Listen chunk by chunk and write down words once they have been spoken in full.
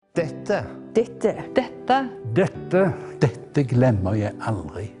Dette. Dette. Dette. Dette glemmer jeg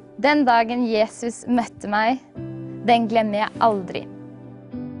aldri. Den dagen Jesus møtte meg, den glemmer jeg aldri.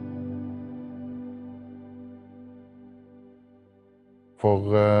 For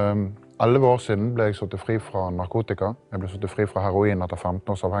 11 år siden ble jeg satt fri fra narkotika. Jeg ble satt fri fra heroin etter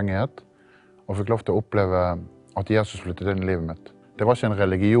 15 års avhengighet, og fikk lov til å oppleve at Jesus flyttet inn i livet mitt. Det var ikke en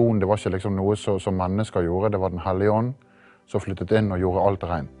religion, det var ikke liksom noe som mennesker gjorde, det var den hellige ånd som flyttet inn og gjorde alt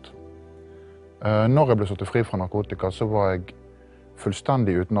rent. Når jeg ble satt fri fra narkotika, så var jeg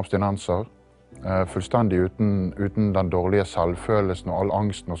fullstendig uten abstinenser, fullstendig uten den dårlige selvfølelsen og all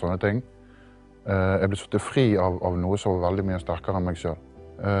angsten og sånne ting. Jeg ble satt fri av noe som var veldig mye sterkere enn meg selv.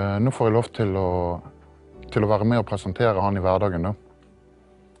 Nå får jeg lov til å være med og presentere han i hverdagen.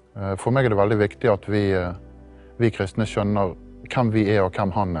 For meg er det veldig viktig at vi kristne skjønner hvem vi er og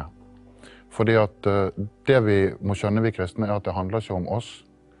hvem han er. Fordi at det vi må skjønne vi kristne er at det handler ikke om oss,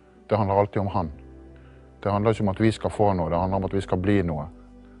 det handler alltid om han. Det handler ikke om at vi skal få noe, det handler om at vi skal bli noe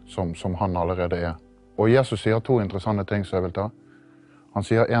som han allerede er. Og Jesus sier 2 interessante ting som jeg vil ta. Han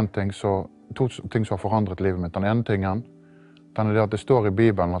sier to ting som har forandret livet mitt. Den ene tingen, den er det at det står i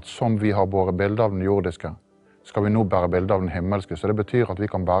Bibelen at som vi har båret bilde av den jordiske, skal vi nå bære bilde av den himmelske. Så det betyr at vi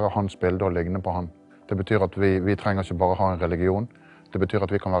kan bære hans bilde og ligne på han. Det betyr at vi trenger ikke bare ha en religion, det betyr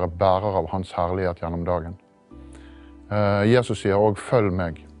at vi kan være bærere av hans herlighet gjennom dagen. Jesus sier også, følg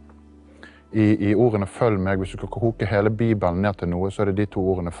meg. I ordene følg meg, hvis du skal koke hele Bibelen ned til noe, så er det de 2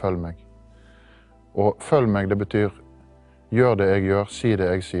 ordene følg meg. Og følg meg, det betyr gjør det jeg gjør, si det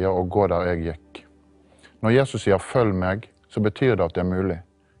jeg sier, og gå der jeg gikk. Når Jesus sier følg meg, så betyr det at det er mulig.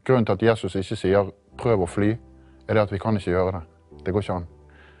 Grunnen til at Jesus ikke sier prøv å fly, er det at vi kan ikke gjøre det. Det går ikke an.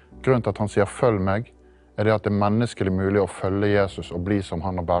 Grunnen til at han sier følg meg, er det at det er menneskelig mulig å følge Jesus og bli som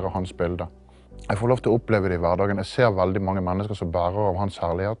han og bære hans bilde. Jeg får lov til å oppleve det i hverdagen. Jeg ser veldig mange mennesker som bærer av hans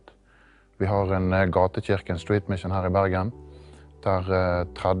herlighet. Vi har en gatekirke, en street mission her i Bergen, der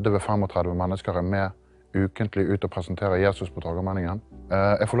 30-35 mennesker er med ukentlig ut og presenterer Jesus på Torgallmenningen.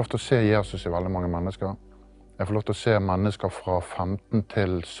 Jeg får lov til å se Jesus i veldig mange mennesker. Jeg får lov til å se mennesker fra 15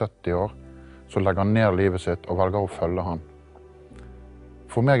 til 70 år som legger ned livet sitt og velger å følge han.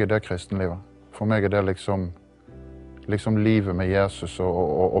 For meg er det kristenlivet. For meg er det liksom livet med Jesus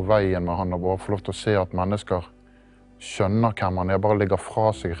og veien med han, og bare få lov til å se at mennesker skjønner hvem han er, bare ligger fra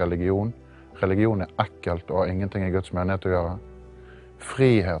seg religion. Religion er ekkelt og har ingenting i Guds menighet å gjøre.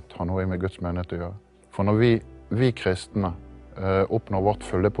 Frihet har noe med Guds menighet å gjøre. For når vi kristne oppnår vårt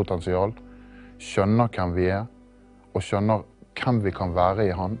fulle potensial, skjønner hvem vi er, og skjønner hvem vi kan være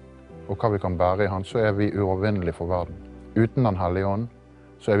i han, og hva vi kan bære i han, så er vi uovervinnelige for verden. Uten den hellige ånd,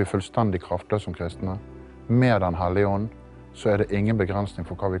 så er vi fullstendig kraftløse som kristne. Med den hellige ånd, så er det ingen begrensning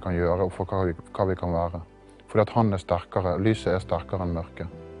for hva vi kan gjøre, og for hva vi kan være. Fordi at han er sterkere, lyset er sterkere enn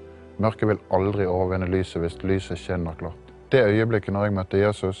mørket. Mørket vil aldri overvinne lyset hvis lyset skinner klart. Det øyeblikket når jeg møtte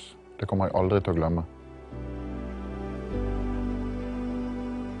Jesus, det kommer jeg aldri til å glemme.